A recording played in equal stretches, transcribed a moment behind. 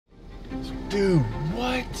Dude,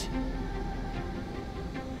 what?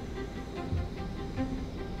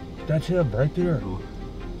 That's him right there.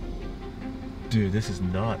 Dude, this is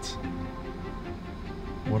nuts.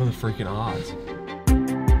 What are the freaking odds?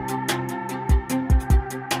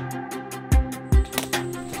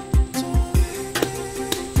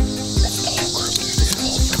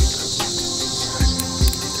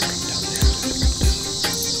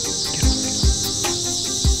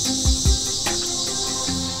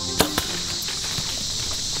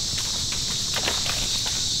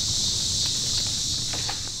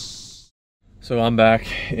 So I'm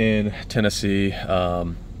back in Tennessee.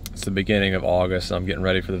 It's the beginning of August. I'm getting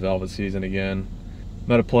ready for the velvet season again.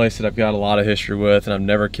 I'm at a place that I've got a lot of history with, and I've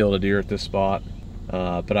never killed a deer at this spot.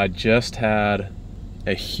 But I just had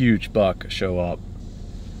a huge buck show up.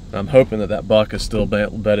 I'm hoping that that buck is still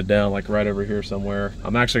bedded down, like right over here somewhere.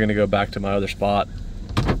 I'm actually gonna go back to my other spot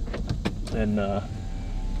and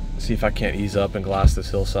see if I can't ease up and glass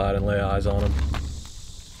this hillside and lay eyes on him.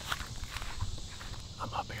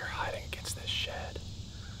 I'm up here hiding against this shed.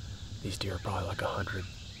 These deer are probably like 100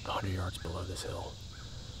 yards below this hill.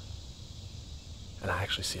 And I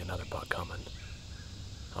actually see another buck coming.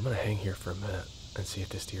 I'm gonna hang here for a minute and see if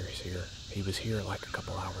this deer is here. He was here like a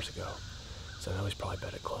couple hours ago, so I know he's probably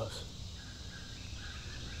bedded close.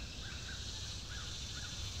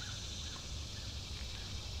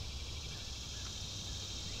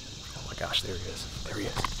 Oh my gosh, there he is. There he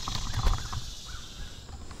is.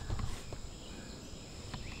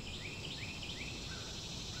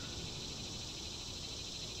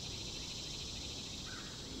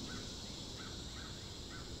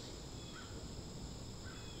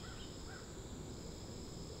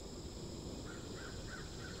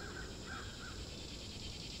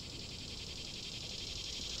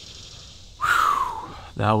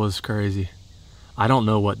 That was crazy. I don't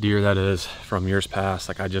know what deer that is from years past.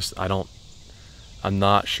 Like I'm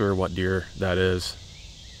not sure what deer that is.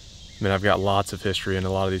 I mean, I've got lots of history in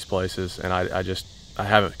a lot of these places, and I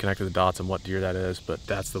haven't connected the dots on what deer that is, but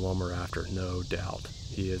that's the one we're after, no doubt.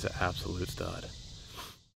 He is an absolute stud.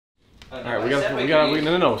 All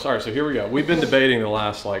right, sorry, so here we go. We've been debating the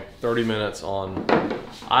last like 30 minutes on,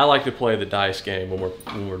 I like to play the dice game when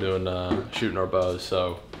we're doing shooting our bows.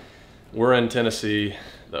 So we're in Tennessee.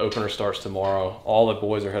 The opener starts tomorrow. All the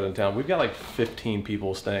boys are heading down. We've got like 15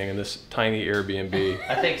 people staying in this tiny Airbnb.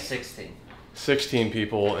 I think 16. 16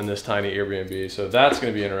 people in this tiny Airbnb. So that's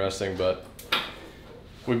going to be interesting. But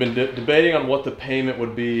we've been debating on what the payment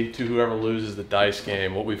would be to whoever loses the dice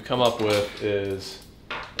game. What we've come up with is,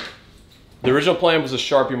 the original plan was a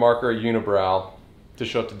Sharpie marker, a unibrow to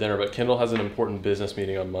show up to dinner, but Kendall has an important business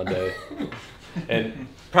meeting on Monday. And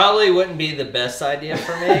probably wouldn't be the best idea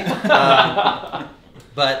for me.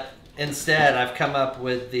 But instead, I've come up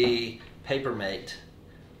with the paper mate,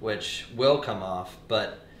 which will come off.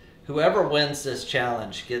 But whoever wins this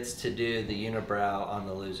challenge gets to do the unibrow on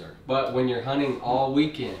the loser. But when you're hunting all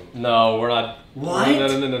weekend. No, we're not. What?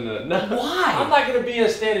 No. Why? I'm not going to be in a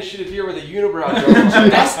stand and shoot a deer with a unibrow.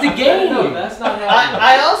 That's the game. No, that's not happening.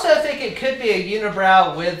 I also think it could be a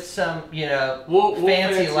unibrow with some, you know, we'll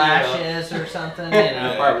fancy lashes or something. You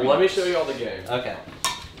know. All right, well, let me show you all the game. Okay.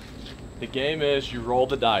 The game is you roll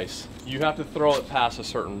the dice. You have to throw it past a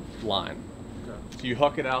certain line. Okay. So you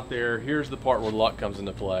huck it out there. Here's the part where luck comes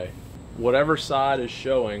into play. Whatever side is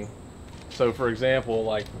showing, so for example,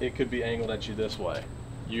 like it could be angled at you this way.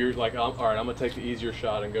 You're like, all right, I'm gonna take the easier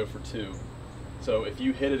shot and go for 2. So if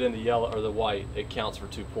you hit it in the yellow or the white, it counts for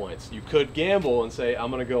 2 points. You could gamble and say,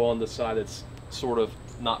 I'm gonna go on the side that's sort of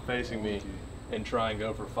not facing me and try and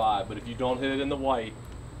go for 5. But if you don't hit it in the white,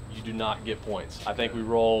 you do not get points. I think we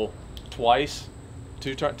roll twice,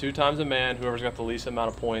 two times a man. Whoever's got the least amount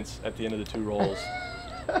of points at the end of the 2 rolls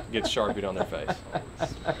gets Sharpied on their face.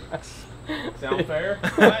 Sound fair?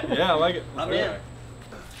 Yeah, I like it. I'm in.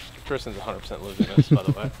 Tristan's 100% losing this, by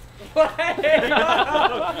the way. Hey,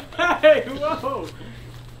 whoa! Hey, whoa!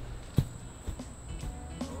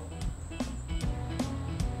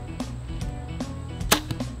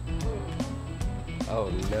 Oh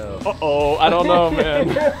no. Uh-oh, I don't know, man.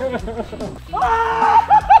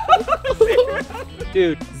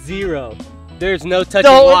 Dude, 0. There's no touching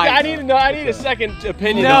white. I need a second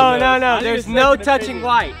opinion. No. There's no touching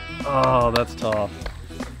white. Oh, that's tough.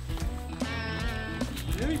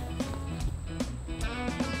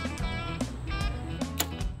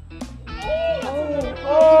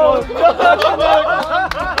 Oh,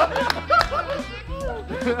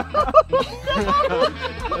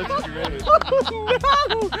 That's great.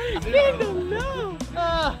 no! Kendall, no!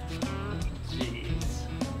 Jeez.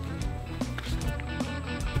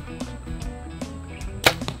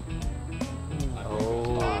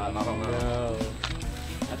 Oh, I don't know.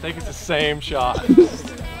 think it's the same shot.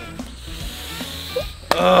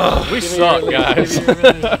 Ugh, we suck, guys.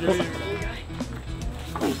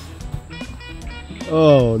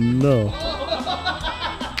 Oh no.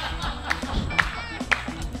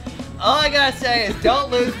 All I gotta say is don't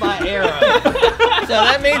lose my arrow. So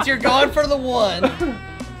that means you're going for the 1.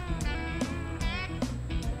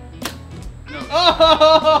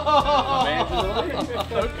 Oh!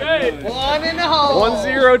 Okay. 1 in the hole.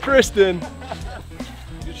 1-0 Tristan.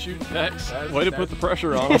 Good shooting, Tex. Way to put the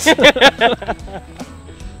pressure on us.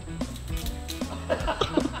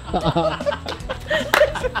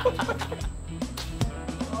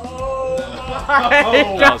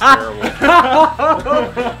 Oh, that was terrible.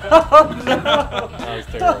 That was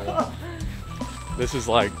terrible. This is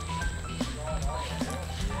like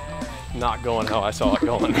not going how I saw it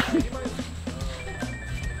going.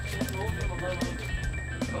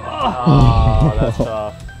 Oh, that's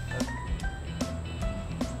tough.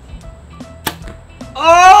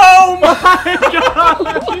 Oh my God!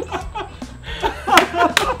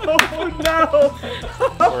 Oh no!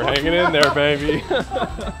 We're hanging in there, baby.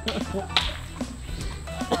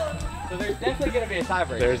 So there's definitely gonna be a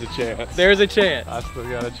tiebreaker. There's a chance. There's a chance. I still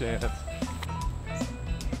got a chance.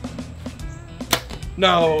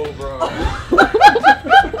 No, bro.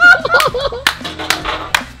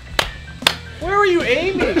 Where were you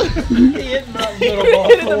aiming? He hit my little ball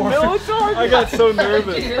hit in the middle of target. I got so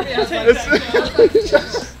nervous.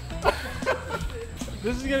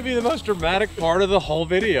 This is gonna be the most dramatic part of the whole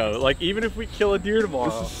video. Like, even if we kill a deer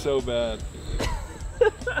tomorrow. This is so bad.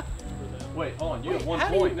 Wait, hold on. You have 1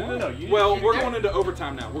 point. No. You Well, we're going into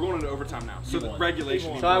overtime now. We're going into overtime now. So the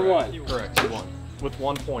regulation. So I won. Correct. You won. With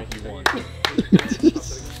 1 point, you won.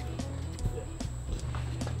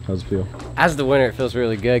 How's it feel? As the winner, it feels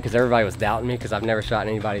really good because everybody was doubting me because I've never shot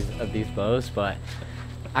anybody of these bows, but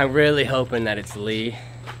I'm really hoping that it's Lee.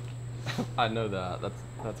 I know that.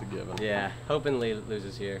 That's a given. Yeah, hoping Lee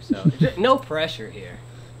loses here. So no pressure here.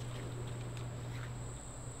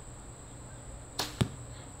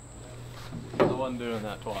 I wasn't doing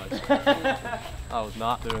that twice. I was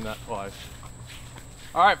not doing that twice.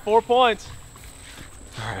 All right, 4 points.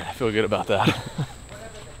 All right, I feel good about that.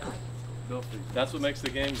 That's what makes the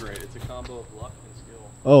game great. It's a combo of luck and skill.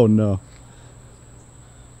 Oh no.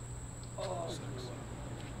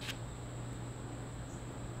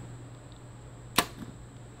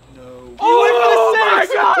 No. Oh my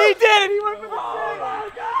God! He did it! He went for the oh my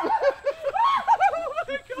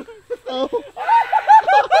God!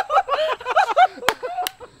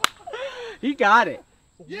 He got it.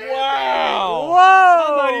 Wow! Whoa!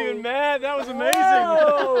 I'm not even mad. That was amazing.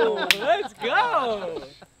 Whoa, let's go.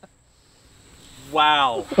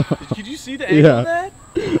 Wow. Did you see the angle of that?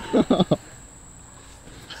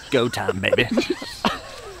 Go time, baby.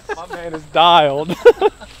 My man is dialed. I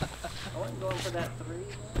wasn't going for that 3.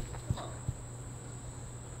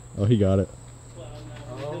 Oh, he got it.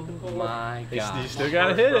 Oh my God. You still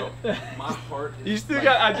gotta hit it. My heart. You still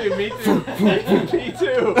got. I do. Me too. Me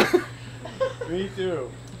too. Me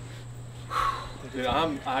too. Dude,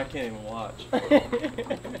 I can't even watch.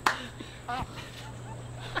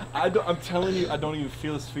 I'm telling you, I don't even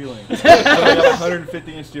feel this feeling. I got a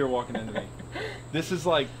 150-inch deer walking into me. This is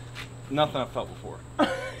like nothing I've felt before.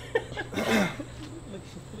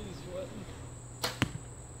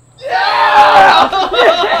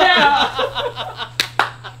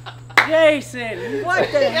 Jason, what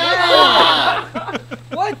the heck?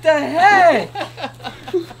 What the heck?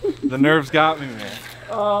 The nerves got me, man.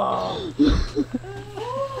 Oh.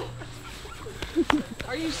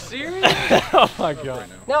 Are you serious? Oh my God.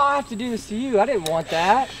 Now I have to do this to you. I didn't want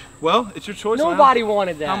that. Well, it's your choice. on Nobody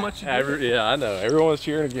wanted that. How much? You give it. Yeah, I know. Everyone was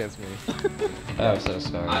cheering against me. I'm so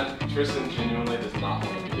sorry. Tristan genuinely does not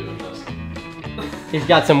want to be doing this. He's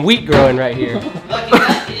got some wheat growing right here. Look,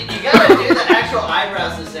 you gotta do the actual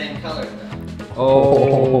eyebrows the same color though.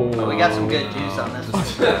 Oh. But we got some good juice on this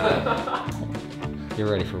one. Get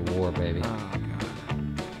ready for war, baby.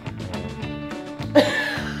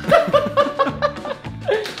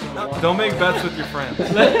 Don't make bets with your friends.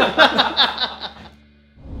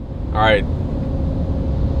 All right.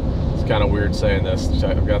 It's kind of weird saying this.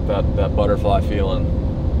 I've got that butterfly feeling.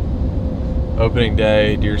 Opening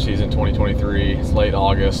day, deer season 2023. It's late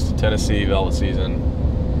August, Tennessee velvet season.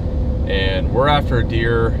 And we're after a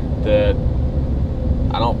deer that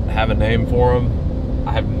I don't have a name for him.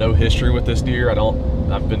 I have no history with this deer.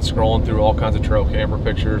 I've been scrolling through all kinds of trail camera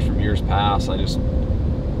pictures from years past. I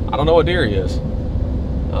don't know what deer he is.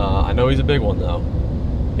 I know he's a big one though.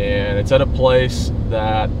 And it's at a place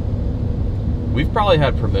that we've probably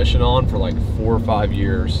had permission on for like 4 or 5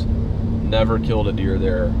 years. Never killed a deer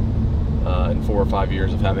there. in 4 or 5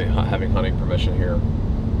 years of having hunting permission here.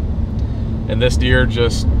 And this deer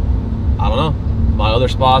just, I don't know, my other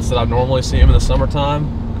spots that I've normally seen him in the summertime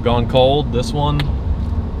have gone cold. This one,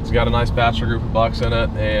 it's got a nice bachelor group of bucks in it,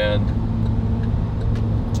 and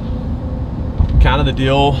kind of the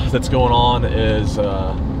deal that's going on is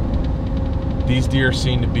these deer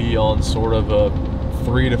seem to be on sort of a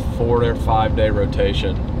 3 to 4 or 5 day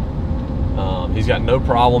rotation. He's got no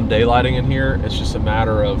problem daylighting in here. It's just a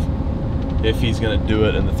matter of if he's going to do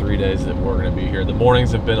it in the 3 days that we're going to be here. The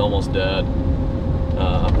mornings have been almost dead.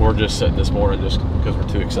 We're just sitting this morning just because we're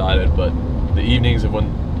too excited, but the evenings have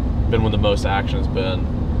been when the most action has been.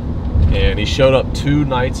 And he showed up 2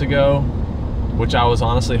 nights ago, which I was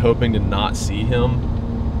honestly hoping to not see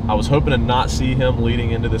him. I was hoping to not see him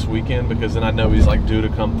leading into this weekend, because then I know he's like due to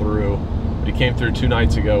come through. But he came through 2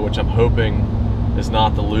 nights ago, which I'm hoping is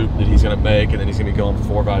not the loop that he's going to make, and then he's going to be gone for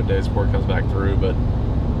 4 or 5 days before he comes back through. But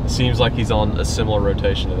it seems like he's on a similar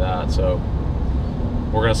rotation to that, so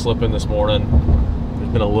we're going to slip in this morning.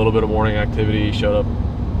 There's been a little bit of morning activity. He showed up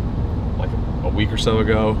like a week or so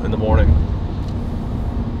ago in the morning.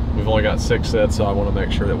 We've only got 6 sets, so I want to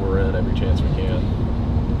make sure that we're in every chance we can.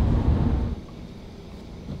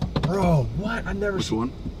 Bro, what? I never seen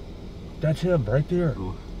one. That's him right there.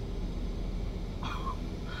 Oh.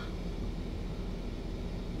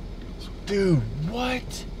 Dude,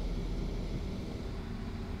 what?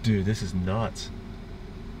 Dude, this is nuts.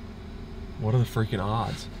 What are the freaking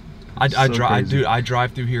odds? I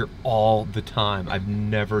drive through here all the time. I've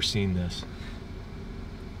never seen this.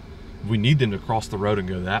 We need them to cross the road and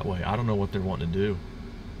go that way. I don't know what they're wanting to do.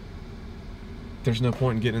 There's no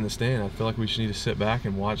point in getting in the stand. I feel like we just need to sit back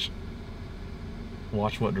and watch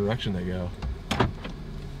what direction they go.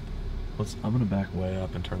 I'm gonna back way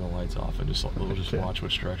up and turn the lights off and we'll just watch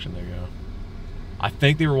which direction they go. I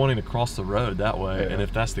think they were wanting to cross the road that way, and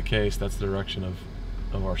if that's the case, that's the direction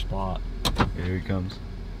of our spot. Yeah, here he comes.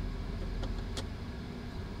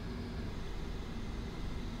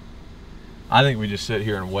 I think we just sit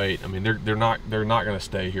here and wait. I mean, they're not going to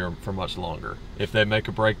stay here for much longer. If they make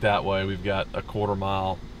a break that way, we've got a quarter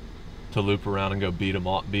mile to loop around and go beat them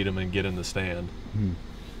and get in the stand.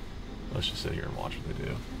 Let's just sit here and watch what they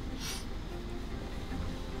do.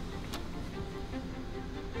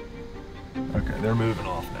 Okay, they're moving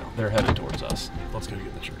off now. They're headed towards us. Let's go get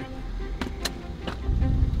in the tree.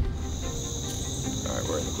 All right,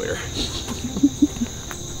 we're in the clear.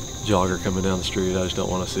 Jogger coming down the street. I just don't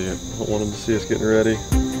want to see it. I don't want them to see us getting ready.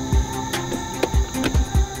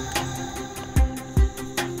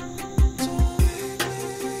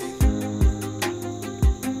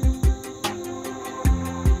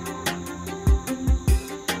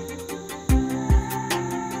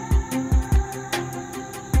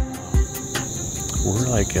 We're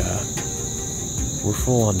like, we're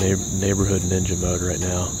full on neighborhood ninja mode right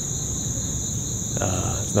now.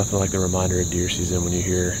 It's nothing like the reminder of deer season when you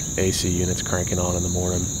hear AC units cranking on in the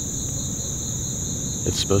morning.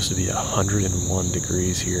 It's supposed to be 101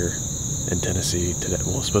 degrees here in Tennessee today.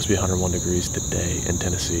 Well, it's supposed to be 101 degrees today in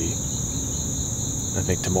Tennessee. I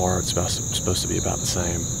think tomorrow it's supposed to be about the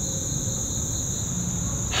same.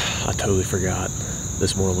 I totally forgot.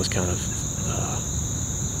 This morning was kind of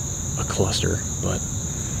a cluster, but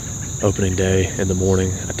opening day in the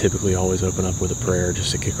morning, I typically always open up with a prayer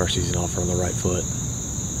just to kick our season off on the right foot.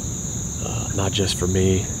 Not just for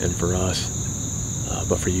me and for us,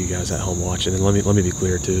 but for you guys at home watching. And let me be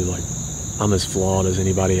clear too, like, I'm as flawed as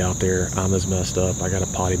anybody out there. I'm as messed up. I got a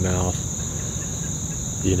potty mouth.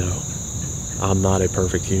 You know, I'm not a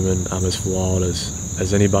perfect human. I'm as flawed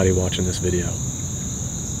as anybody watching this video.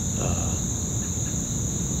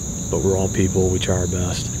 But we're all people. We try our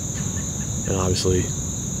best. And obviously,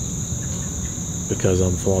 because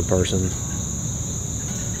I'm a flawed person,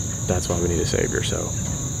 that's why we need a Savior. So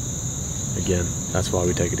again, that's why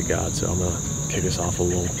we take it to God. So I'm going to kick us off a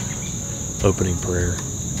little opening prayer.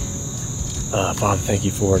 Father, thank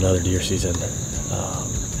you for another deer season.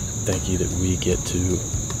 Thank you that we get to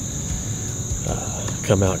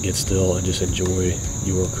come out, get still, and just enjoy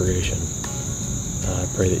your creation. I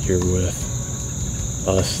pray that you're with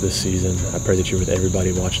us this season. I pray that you're with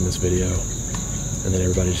everybody watching this video, and that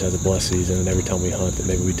everybody just has a blessed season. And every time we hunt, that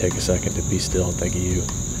maybe we take a second to be still and think of you.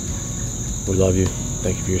 We love you.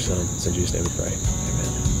 Thank you for your son. It's in Jesus' name we pray. Amen.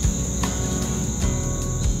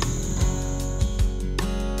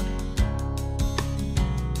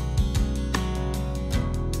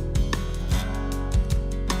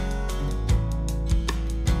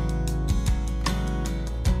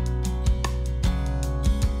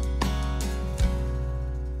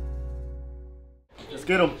 Let's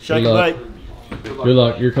get him. Shake it right. Good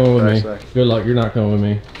luck. You're coming with me. Good luck. You're not coming with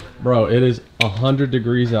me. Bro, it is 100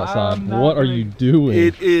 degrees outside. I'm not What are gonna- you doing?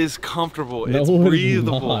 It is comfortable. No, It's it is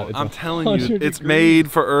breathable. not. It's I'm telling you, 100 it's degrees.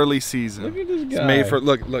 made for early season. Look at this It's guy. made for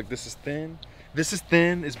look. This is thin. This is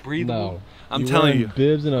thin. It's breathable. No. I'm You're telling wearing you.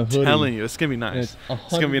 bibs and a hoodie. Telling you, it's gonna be and nice. It's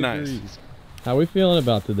It's gonna be 100 nice. degrees. How we feeling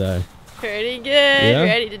about today? Pretty good. Yeah?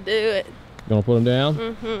 Ready to do it. Gonna put them down?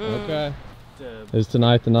 Mm-hmm. Okay. Is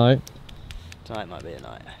tonight the night? Tonight might be a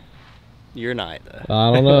night. Your night, though.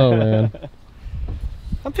 I don't know, man.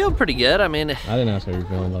 I'm feeling pretty good. I mean, I didn't ask how you're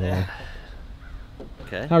feeling, by the way.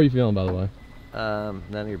 okay. How are you feeling, by the way? None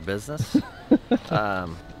of your business.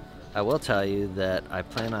 I will tell you that I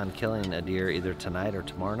plan on killing a deer either tonight or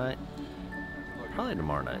tomorrow night. Probably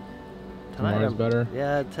tomorrow night. Tomorrow's better?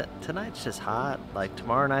 Yeah, tonight's just hot. Like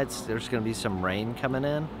tomorrow night's, there's gonna be some rain coming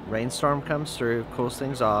in. Rainstorm comes through, cools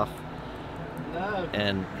things off,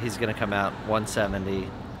 and he's gonna come out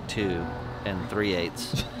 172 and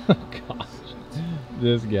 3/8. Oh, gosh.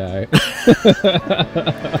 This guy.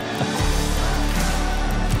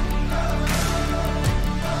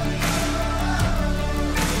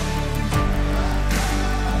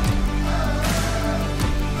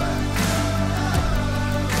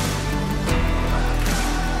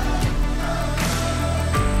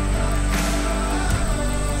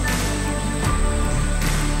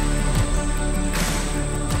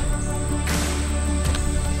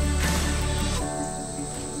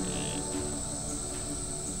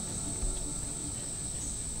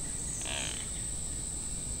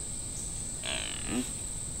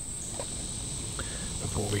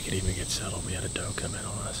 Before we could even get settled, we had a doe come in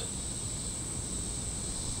on us.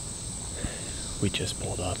 We just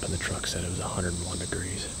pulled up and the truck said it was 101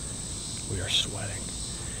 degrees. We are sweating.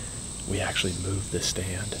 We actually moved the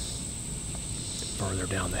stand further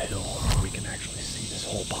down the hill where we can actually see this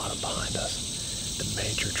whole bottom behind us. The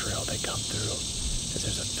major trail they come through is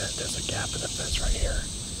there's a gap in the fence right here.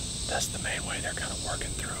 That's the main way they're kind of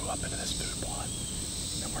working through up into this food plot.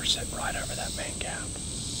 And we're sitting right over that main gap.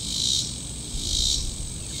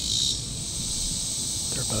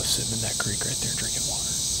 They're both sitting in that creek right there drinking water.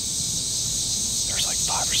 There's like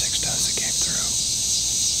 5 or 6 does that came through.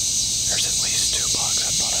 There's at least 2 bucks.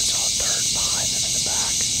 I thought I saw a third behind them in the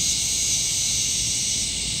back.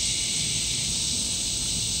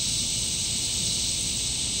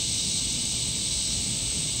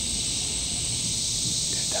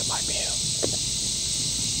 Dude, that might be him.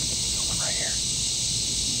 Filming right here.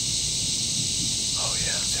 Oh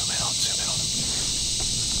yeah, zoom in on him.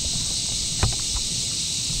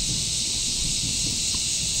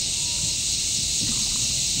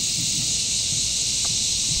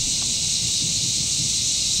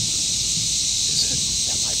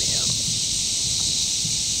 That might be him.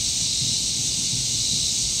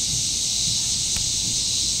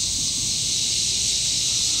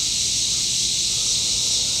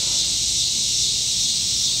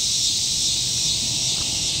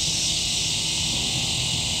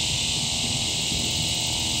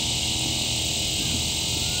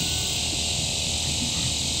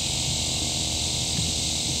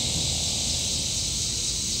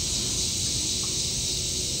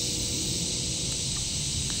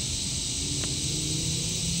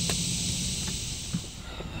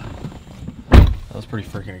 That was pretty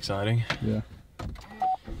freaking exciting. Yeah.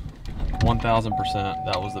 1000%.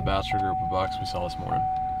 That was the bachelor group of bucks we saw this morning.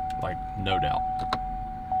 Like, no doubt.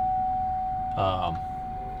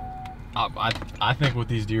 I think what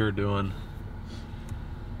these deer are doing,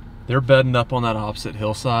 they're bedding up on that opposite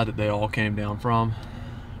hillside that they all came down from,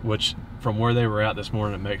 which from where they were at this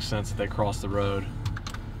morning, it makes sense that they crossed the road.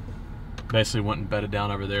 Basically went and bedded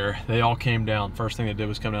down over there. They all came down. First thing they did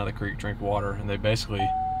was come down the creek, drink water, and they basically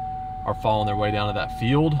are following their way down to that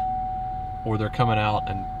field, or they're coming out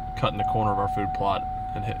and cutting the corner of our food plot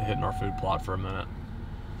and hitting our food plot for a minute.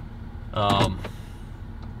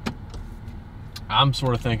 I'm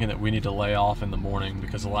sort of thinking that we need to lay off in the morning,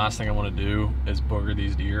 because the last thing I want to do is booger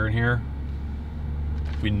these deer in here.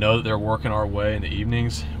 We know that they're working our way in the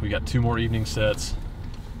evenings. We got 2 more evening sets.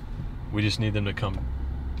 We just need them to come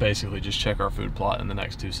basically just check our food plot in the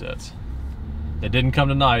next 2 sets. They didn't come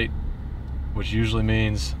tonight, which usually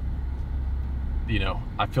means, you know,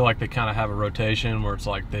 I feel like they kind of have a rotation where it's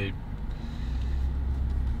like they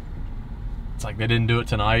didn't do it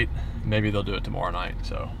tonight. Maybe they'll do it tomorrow night.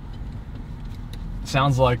 So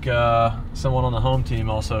sounds like someone on the home team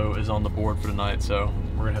also is on the board for tonight. So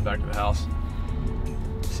we're gonna head back to the house,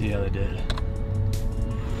 see how they did.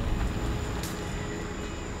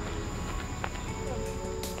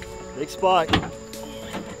 Big spot.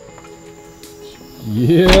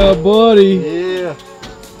 Yeah, buddy. Yeah.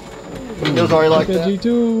 Feels already like Look at that.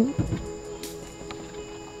 G2.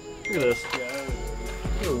 Look at this.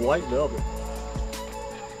 white velvet.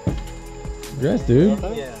 Congrats, dude.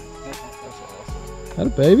 Yeah. Had a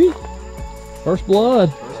baby? First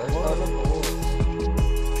blood.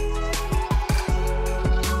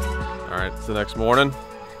 All right, it's the next morning.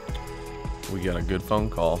 We got a good phone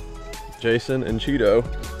call. Jason and Cheeto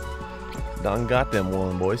done got them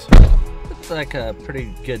one, boys. It's like a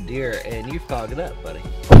pretty good deer, and you fog it up, buddy.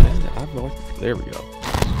 There we go.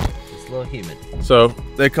 It's a little humid. So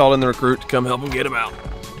they called in the recruit to come help them get him out.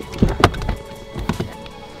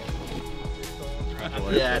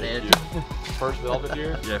 Yeah, it is. First velvet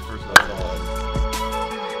deer? Yeah, first velvet.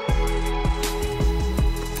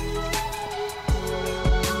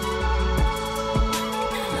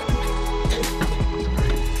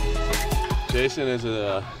 Jason is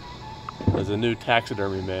a new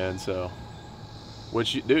taxidermy man, so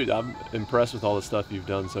dude, I'm impressed with all the stuff you've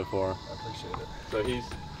done so far. I appreciate it. So he's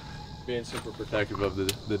being super protective of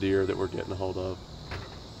the deer that we're getting a hold of.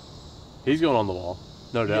 He's going on the wall,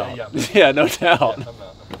 no doubt. Yeah. Yeah, no doubt. Yeah,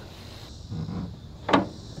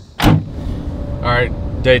 All right,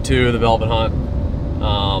 day 2 of the velvet hunt.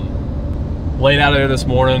 Late out of there this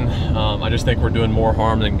morning. I just think we're doing more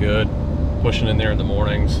harm than good, pushing in there in the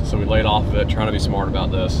mornings. So we laid off of it, trying to be smart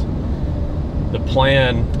about this. The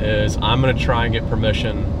plan is I'm gonna try and get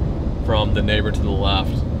permission from the neighbor to the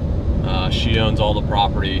left. She owns all the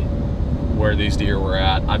property where these deer were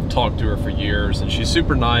at. I've talked to her for years, and she's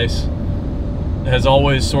super nice. Has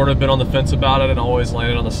always sort of been on the fence about it and always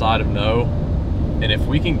landed on the side of no. And if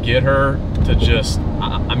we can get her to just,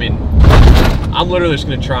 I mean, I'm literally just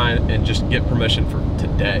gonna try and just get permission for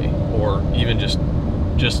today, or even just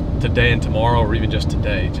today and tomorrow, or even just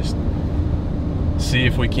today. Just see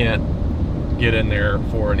if we can't get in there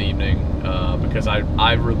for an evening, because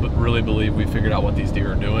I really believe we figured out what these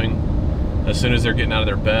deer are doing. As soon as they're getting out of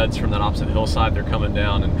their beds from that opposite hillside, they're coming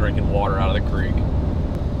down and drinking water out of the creek.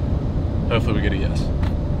 Hopefully we get a yes.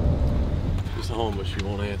 She's home, but she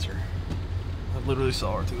won't answer. I literally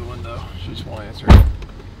saw her through the window. She just won't answer.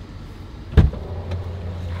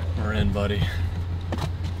 We're in, buddy.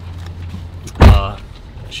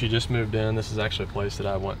 She just moved in. This is actually a place that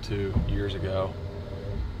I went to years ago.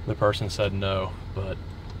 The person said no, but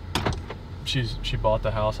she bought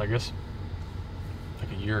the house, I guess,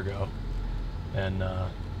 like a year ago, and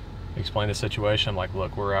explained the situation. I'm like,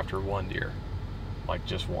 look, we're after one deer, like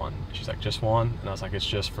just one. She's like, just one? And I was like, it's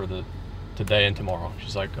just for the today and tomorrow.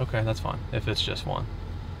 She's like, okay, that's fine. If it's just one,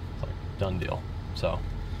 it's like done deal. So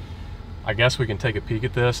I guess we can take a peek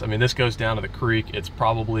at this. I mean, this goes down to the creek. It's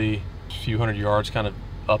probably a few hundred yards kind of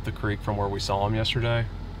up the creek from where we saw him yesterday.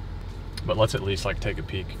 But let's at least like take a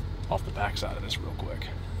peek off the backside of this real quick.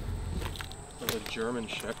 There's a German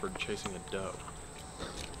Shepherd chasing a doe.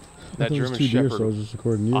 That German Shepherd, so I was just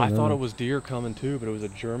recording you. I thought it was deer coming too, but it was a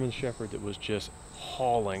German Shepherd that was just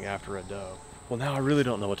hauling after a doe. Well, now I really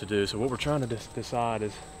don't know what to do. So what we're trying to decide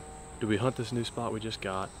is, do we hunt this new spot we just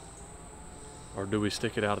got, or do we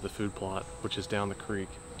stick it out at the food plot, which is down the creek?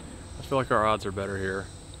 I feel like our odds are better here.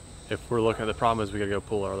 If we're looking at, the problem is we gotta go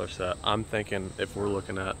pull our other set. I'm thinking if we're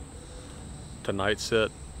looking at tonight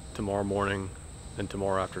sit, tomorrow morning, and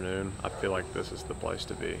tomorrow afternoon, I feel like this is the place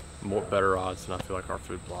to be. Better odds than I feel like our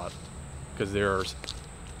food plot, because there's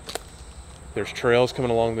trails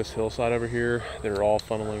coming along this hillside over here that are all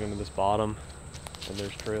funneling into this bottom, and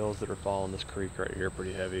there's trails that are following this creek right here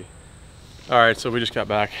pretty heavy. All right, so we just got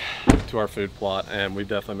back to our food plot, and we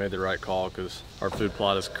definitely made the right call, because our food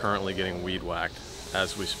plot is currently getting weed whacked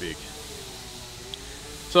as we speak.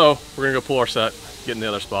 So we're gonna go pull our set, get in the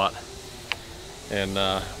other spot, and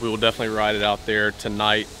we will definitely ride it out there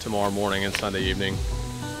tonight, tomorrow morning, and Sunday evening.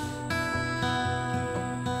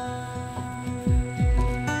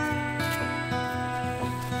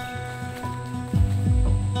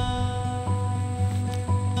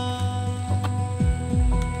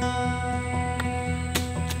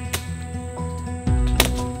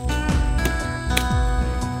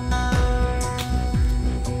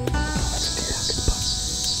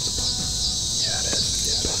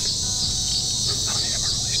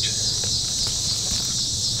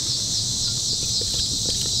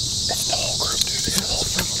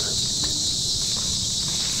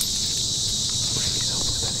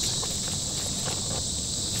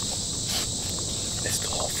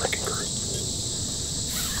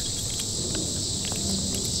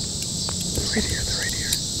 Right here, they're right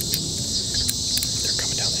here. They're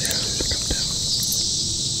coming down the hill. They're coming down.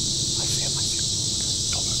 I see him, I see him.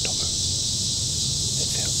 Don't move, don't move.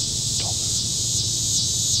 It's him. Don't move.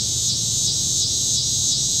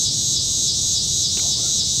 Don't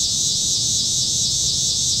move.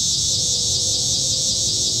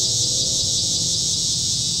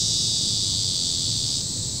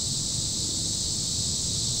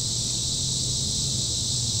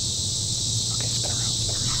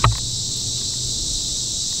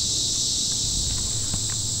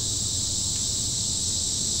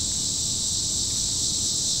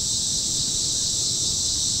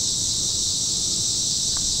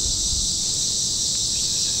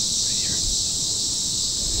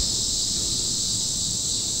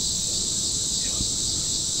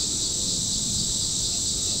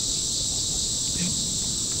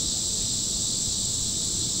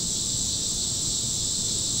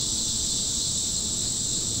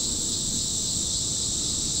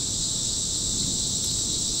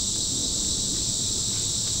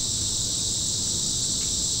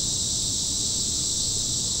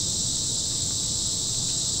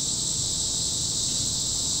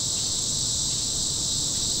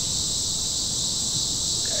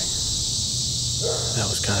 That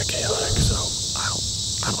was kind of chaotic, so I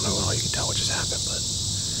don't know how you can tell what just happened, but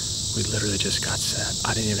we literally just got set.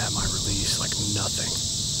 I didn't even have my release, like nothing.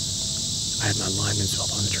 I had my lineman swap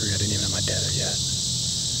on the tree. I didn't even have my tether yet.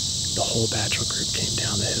 The whole bachelor group came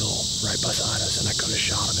down the hill right beside us, and I could have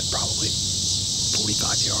shot him at probably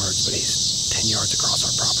 45 yards, but he's 10 yards across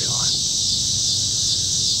our property line.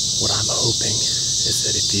 What I'm hoping is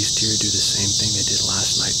that if these deer do the same thing they did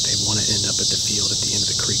last night, they want to end up at the field at the end of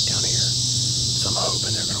the creek down here. So I'm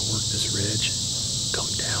hoping they're going to work this ridge, come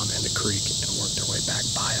down in the creek, and work their way back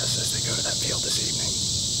by us as they go to that field this evening.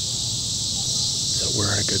 So we're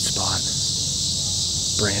in a good spot.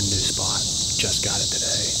 Brand new spot. Just got it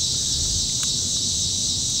today.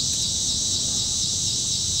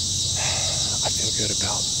 I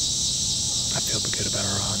feel good about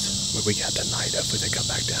our odds. What we got tonight, hopefully they come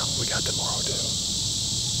back down. We got tomorrow too.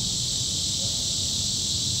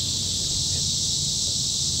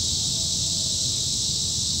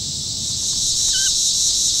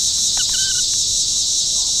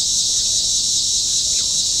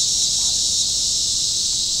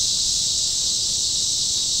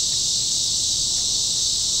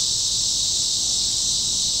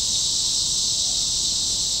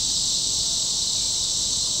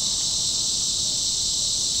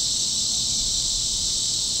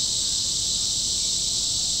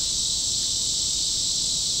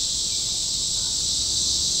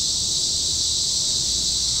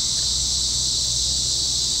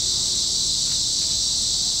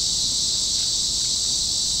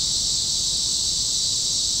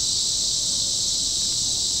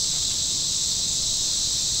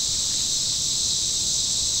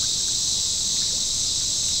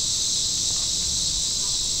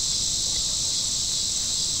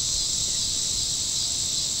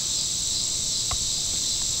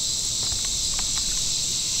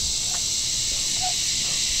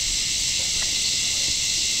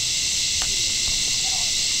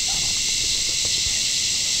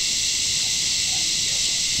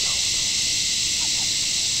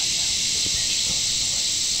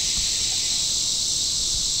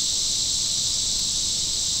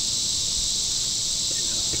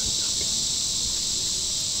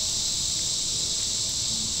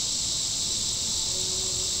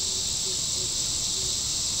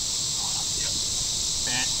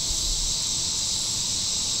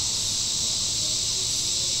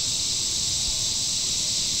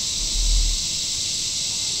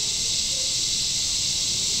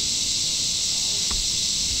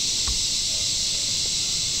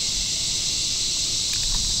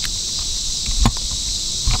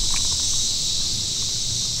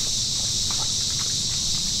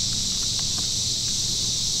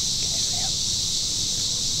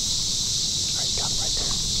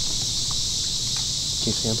 Can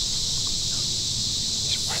you see him?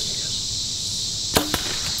 He's right there.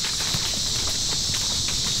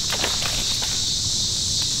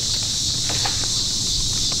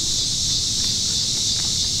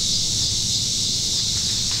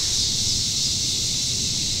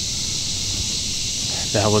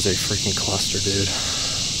 That was a freaking cluster, dude.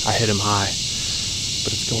 I hit him high,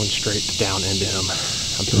 but it's going straight down into him.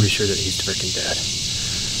 I'm pretty sure that he's freaking dead.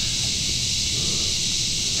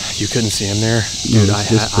 You couldn't see him there? Dude, No,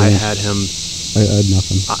 I had him. I had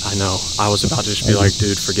nothing. I know. I was about to just be like,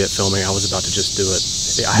 dude, forget filming. I was about to just do it.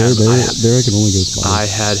 There I can only go to I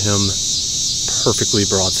had him perfectly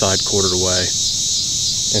broadside quartered away,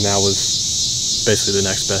 and that was basically the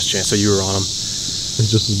next best chance. So you were on him.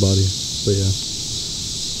 It's just his body, but yeah,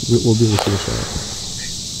 we'll be able to see a shot.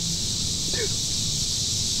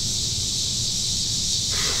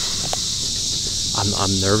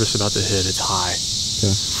 I'm nervous about the hit. It's high.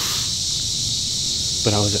 Okay.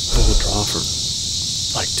 But I was at full draw for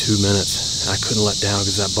like 2 minutes, and I couldn't let down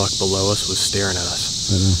because that buck below us was staring at us.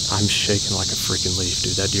 I know. I'm shaking like a freaking leaf,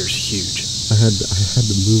 dude. That deer's huge. I had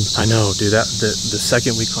to move. I know, dude. That the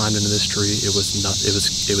second we climbed into this tree, it was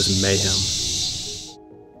mayhem.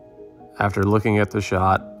 After looking at the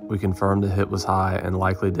shot, we confirmed the hit was high and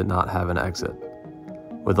likely did not have an exit.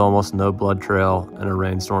 With almost no blood trail and a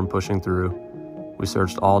rainstorm pushing through, we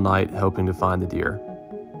searched all night hoping to find the deer.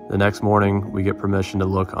 The next morning, we get permission to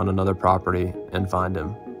look on another property and find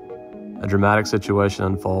him. A dramatic situation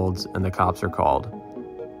unfolds and the cops are called.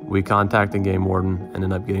 We contact the game warden and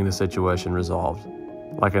end up getting the situation resolved.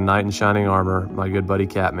 Like a knight in shining armor, my good buddy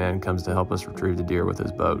Catman comes to help us retrieve the deer with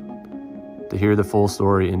his boat. To hear the full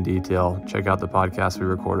story in detail, check out the podcast we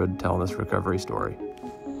recorded telling this recovery story.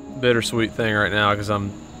 Bittersweet thing right now because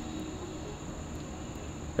I'm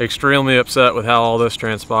extremely upset with how all this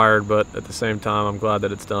transpired, but at the same time I'm glad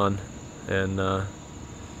that it's done, and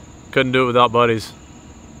couldn't do it without buddies.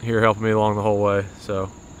 here helping me along the whole way.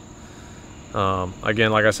 So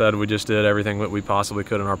again, like I said, we just did everything that we possibly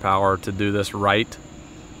could in our power to do this right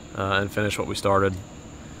and finish what we started.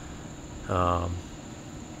 So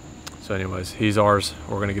anyways, he's ours.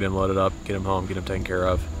 We're gonna get him loaded up, get him home, get him taken care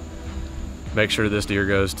of. Make sure this deer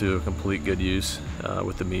goes to a complete good use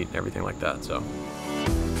with the meat and everything like that. So.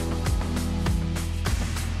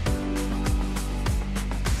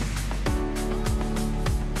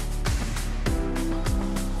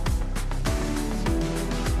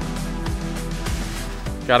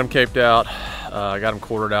 Got him caped out, got him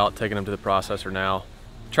quartered out, taking him to the processor now.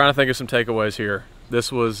 Trying to think of some takeaways here.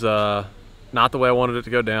 This was not the way I wanted it to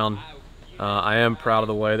go down. I am proud of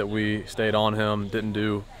the way that we stayed on him, didn't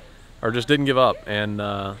give up, and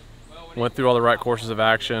went through all the right courses of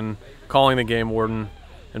action, calling the game warden,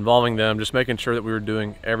 involving them, just making sure that we were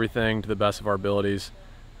doing everything to the best of our abilities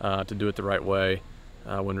to do it the right way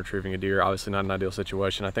when retrieving a deer. Obviously not an ideal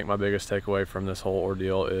situation. I think my biggest takeaway from this whole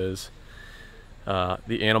ordeal is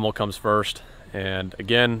the animal comes first. And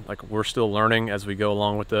again, like, we're still learning as we go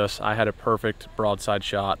along with this. I had a perfect broadside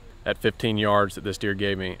shot at 15 yards that this deer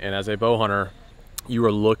gave me. And as a bow hunter, you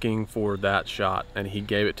are looking for that shot, and he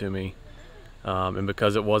gave it to me. And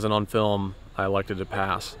because it wasn't on film, I elected to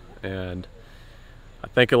pass. And I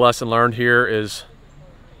think a lesson learned here is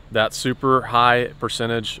that super high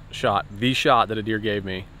percentage shot, the shot that a deer gave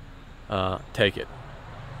me, take it.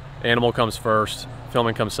 Animal comes first,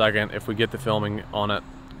 filming comes second. If we get the filming on it,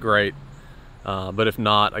 great. But if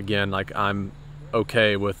not, again, like, I'm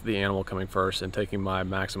okay with the animal coming first and taking my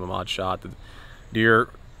maximum odds shot. The deer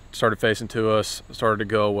started facing to us, started to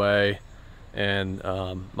go away, and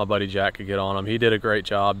my buddy Jack could get on him. He did a great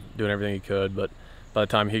job doing everything he could, but by the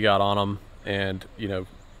time he got on him and, you know,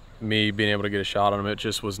 me being able to get a shot on him, it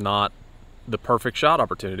just was not the perfect shot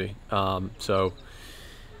opportunity. So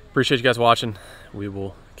appreciate you guys watching. We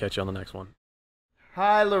will catch you on the next one.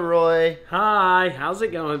 Hi, Leroy. Hi, how's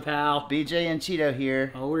it going, pal? BJ and Cheeto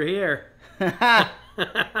here. Oh, we're here. Have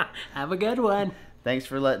a good one. Thanks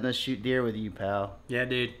for letting us shoot deer with you, pal. Yeah,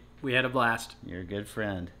 dude. We had a blast. You're a good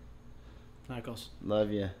friend. Knuckles.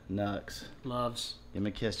 Love you. Nux. Loves. Give him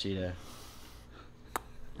a kiss, Cheeto.